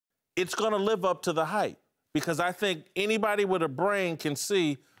it's going to live up to the hype because I think anybody with a brain can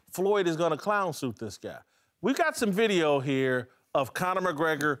see Floyd is going to clown suit this guy. We've got some video here of Conor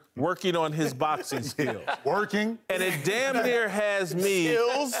McGregor working on his boxing skills. Working? And it damn near has me.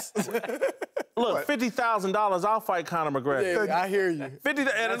 Skills? Look, $50,000, I'll fight Conor McGregor. Yeah, I hear you.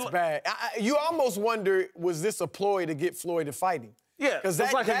 That's bad. You almost wonder, was this a ploy to get Floyd to fight him? Yeah, it's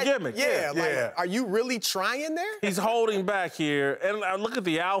like a gimmick. Yeah, like, are you really trying there? He's holding back here. And look at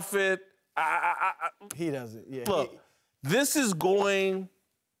the outfit. He doesn't. Yeah. Look, this is going,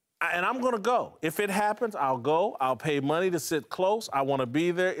 and I'm going to go. If it happens, I'll go. I'll pay money to sit close. I want to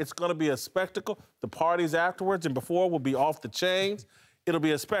be there. It's going to be a spectacle. The parties afterwards and before will be off the chains. It'll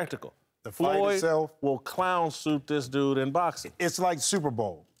be a spectacle. The fight Floyd itself will clown suit this dude in boxing. It's like Super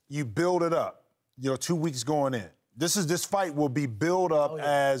Bowl. You build it up, 2 weeks going in. This fight will be built up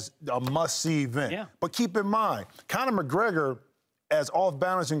as a must-see event. Yeah. But keep in mind, Conor McGregor, as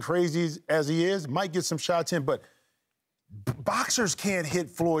off-balance and crazy as he is, might get some shots in, but boxers can't hit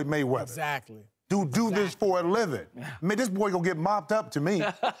Floyd Mayweather. Exactly. Do this for a living. I mean, this boy gonna get mopped up to me.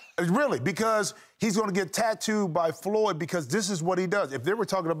 Really, because he's gonna get tattooed by Floyd because this is what he does. If they were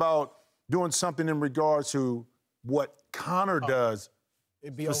talking about doing something in regards to what Conor does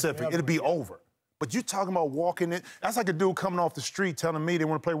specific, it'd be over. But you're talking about walking in. That's like a dude coming off the street telling me they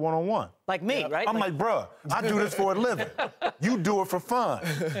want to play one-on-one. Like me, right? I'm like, bruh, I do this for a living. You do it for fun.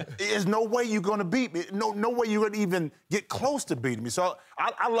 There's no way you're going to beat me. No way you're going to even get close to beating me. So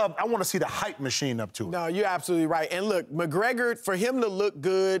I want to see the hype machine up to it. No, you're absolutely right. And look, McGregor, for him to look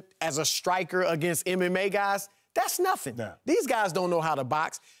good as a striker against MMA guys, that's nothing. Yeah. These guys don't know how to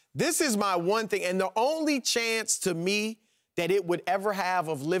box. This is my one thing. And the only chance to me that it would ever have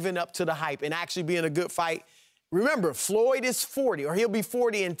of living up to the hype and actually being a good fight. Remember, Floyd is 40, or he'll be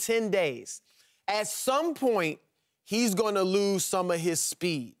 40 in 10 days. At some point, he's going to lose some of his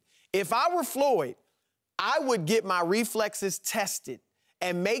speed. If I were Floyd, I would get my reflexes tested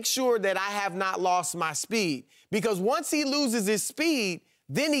and make sure that I have not lost my speed. Because once he loses his speed,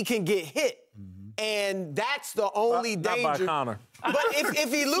 then he can get hit. And that's the only danger. Not by Conor. But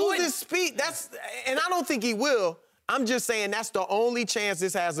if he loses speed, and I don't think he will, I'm just saying that's the only chance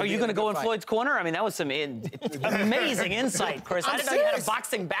this has. Are you going to go in Floyd's corner? I mean, that was some amazing insight, Chris. I didn't know you had a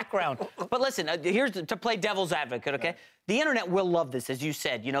boxing background. But listen, here's to play devil's advocate, okay? The internet will love this, as you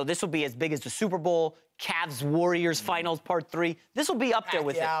said. This will be as big as the Super Bowl, Cavs-Warriors Finals Part 3. This will be up there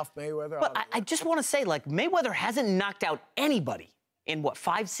with it. Mayweather. But I just want to say, like, Mayweather hasn't knocked out anybody in,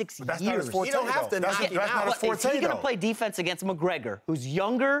 5, 6 years? That's not his forte, You don't have to knock him out. That's not his forte, Is he going to play defense against McGregor, who's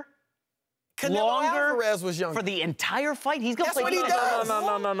younger, longer, Alvarez was younger. for the entire fight? He's going to play what he defense.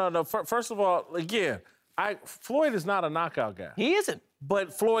 does. No. First of all, again, Floyd is not a knockout guy. He isn't.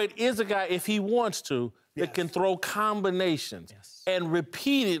 But Floyd is a guy, if he wants to, that can throw combinations and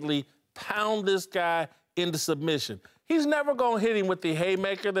repeatedly pound this guy into submission. He's never going to hit him with the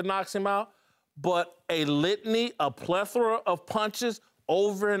haymaker that knocks him out, but a litany, a plethora of punches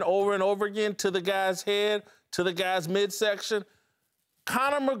over and over and over again to the guy's head, to the guy's midsection.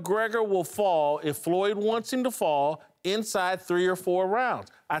 Conor McGregor will fall, if Floyd wants him to fall, inside 3 or 4 rounds.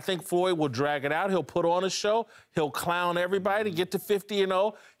 I think Floyd will drag it out. He'll put on a show. He'll clown everybody to get to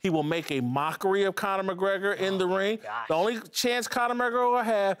 50-0. He will make a mockery of Conor McGregor in the ring. Gosh. The only chance Conor McGregor will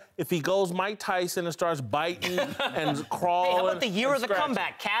have if he goes Mike Tyson and starts biting and crawling. Hey, how about the year of the scratching.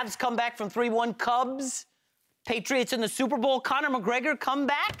 comeback? Cavs come back from 3-1 Cubs. Patriots in the Super Bowl. Conor McGregor come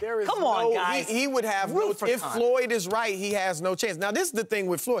back? Come on, guys. He would have no chance. If Floyd is right, he has no chance. Now, this is the thing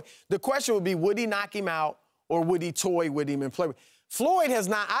with Floyd. The question would be, would he knock him out or would he toy with him and play with him? Floyd has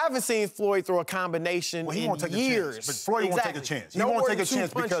not. I haven't seen Floyd throw a combination he in won't take years. A chance. But Floyd won't take a chance. He won't take a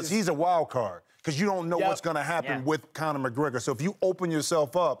chance because he's a wild card. Because you don't know what's going to happen with Conor McGregor. So if you open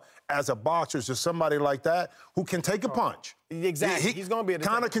yourself up as a boxer to somebody like that who can take a punch. Exactly. He's going to be able to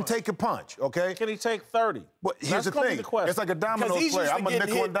Conor can take a punch, okay? Can he take 30? But here's the thing. It's like a domino player. I'm a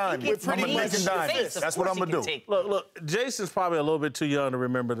nickel and dime. I'm a nickel and dime. That's what I'm going to do. Look, Jason's probably a little bit too young to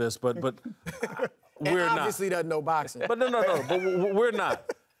remember this, but we're not. Obviously doesn't know boxing. But no, but we're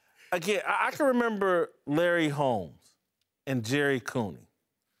not. Again, I can remember Larry Holmes and Jerry Cooney.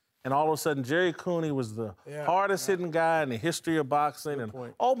 And all of a sudden, Jerry Cooney was the hardest-hitting guy in the history of boxing. And,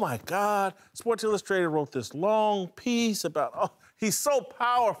 oh, my God, Sports Illustrated wrote this long piece about, oh, he's so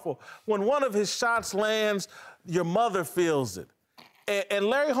powerful. When one of his shots lands, your mother feels it. And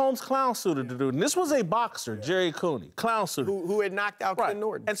Larry Holmes clown-suited the dude. And this was a boxer, Jerry Cooney, clown-suited. Who had knocked out Ken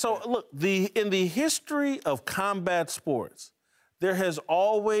Norton. And so, look, in the history of combat sports, there has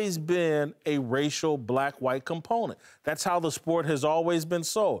always been a racial black-white component. That's how the sport has always been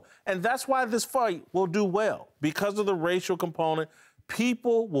sold. And that's why this fight will do well, because of the racial component.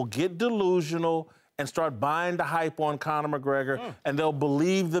 people will get delusional and start buying the hype on Conor McGregor, and they'll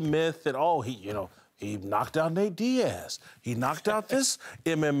believe the myth that, oh, he knocked out Nate Diaz. He knocked out this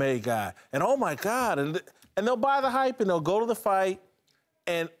MMA guy. And oh, my God. And they'll buy the hype, and they'll go to the fight,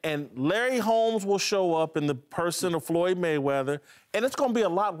 and Larry Holmes will show up in the person of Floyd Mayweather, and it's going to be a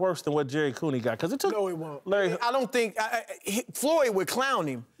lot worse than what Jerry Cooney got. Because it took No, it won't. Larry. I don't think Floyd would clown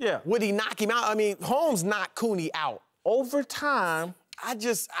him. Yeah. Would he knock him out? I mean, Holmes knocked Cooney out. Over time, I'd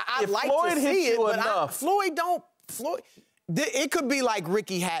if like Floyd to hits see it, you but enough. Floyd. It could be like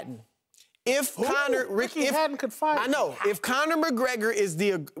Ricky Hatton. If Ricky Hatton could fight. I know. If Conor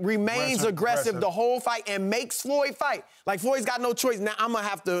McGregor remains aggressive the whole fight and makes Floyd fight, like Floyd's got no choice. Now I'm gonna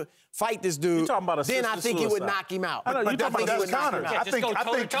have to fight this dude. You're talking about then I think he would suicide. knock him out. I know, But that's Conor.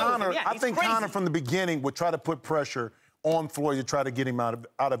 Yeah, I think Conor from the beginning would try to put pressure on Floyd to try to get him out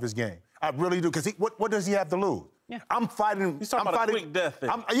of his game. I really do, because what does he have to lose? Yeah. He's talking about a quick death thing.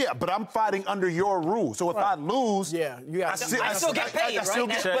 But I'm fighting under your rules. So if I lose, I still get paid,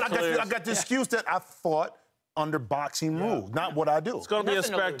 I got the excuse that I fought under boxing rules, not what I do. It's going to be a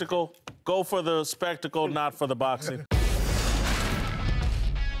spectacle. Go for the spectacle, not for the boxing.